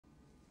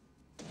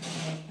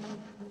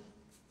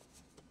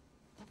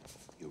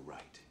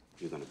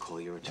You're gonna call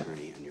your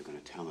attorney and you're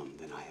gonna tell him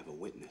that I have a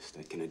witness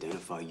that can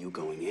identify you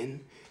going in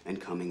and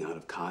coming out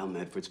of Kyle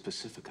Medford's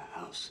Pacifica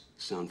house.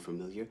 Sound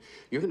familiar?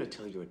 You're gonna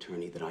tell your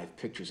attorney that I have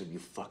pictures of you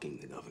fucking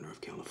the governor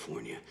of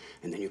California.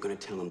 And then you're gonna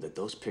tell him that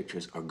those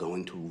pictures are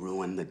going to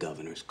ruin the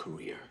governor's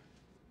career.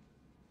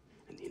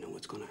 And you know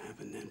what's gonna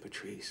happen then,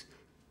 Patrice?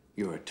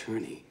 Your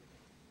attorney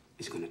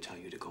is gonna tell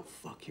you to go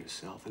fuck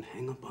yourself and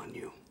hang up on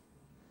you.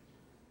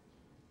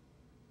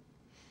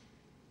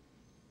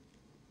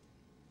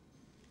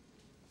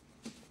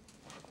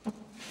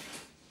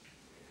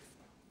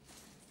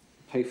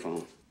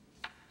 Payphone,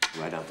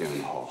 right out there in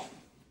the hall.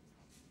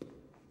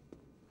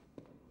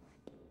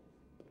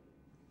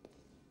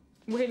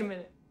 Wait a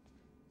minute.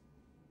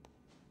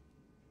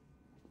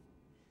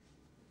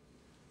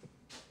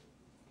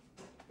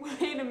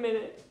 Wait a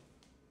minute.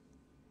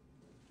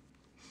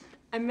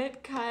 I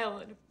met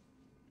Kyle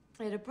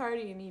at a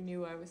party and he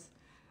knew I was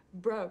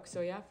broke,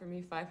 so he offered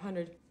me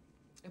 $500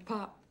 a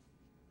pop.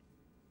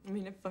 I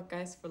mean, I'd fuck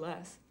guys for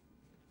less.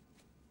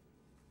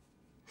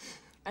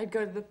 I'd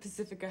go to the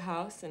Pacifica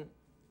house and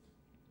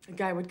a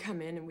guy would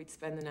come in and we'd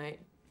spend the night.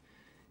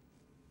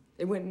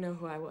 They wouldn't know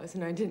who I was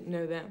and I didn't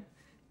know them.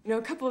 You know,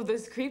 a couple of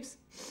those creeps,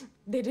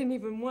 they didn't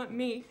even want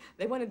me.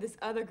 They wanted this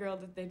other girl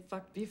that they'd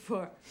fucked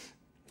before.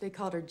 They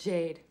called her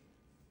Jade.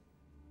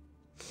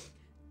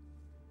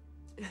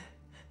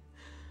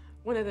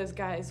 One of those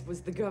guys was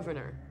the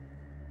governor.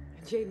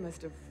 Jade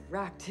must have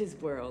rocked his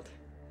world,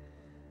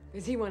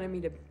 because he wanted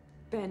me to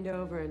bend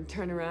over and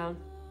turn around.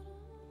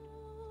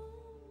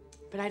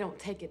 But I don't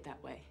take it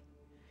that way.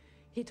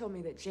 He told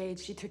me that Jade,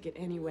 she took it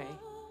anyway.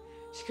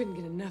 She couldn't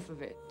get enough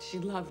of it. She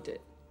loved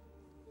it.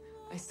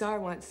 I saw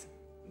her once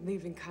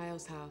leaving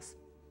Kyle's house.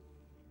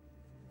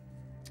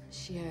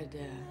 She had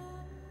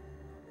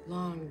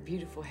long,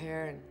 beautiful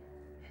hair and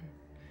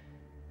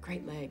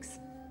great legs.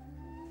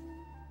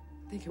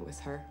 I think it was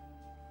her.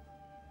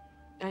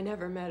 I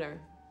never met her.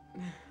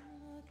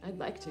 I'd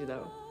like to,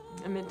 though.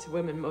 I'm into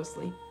women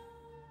mostly.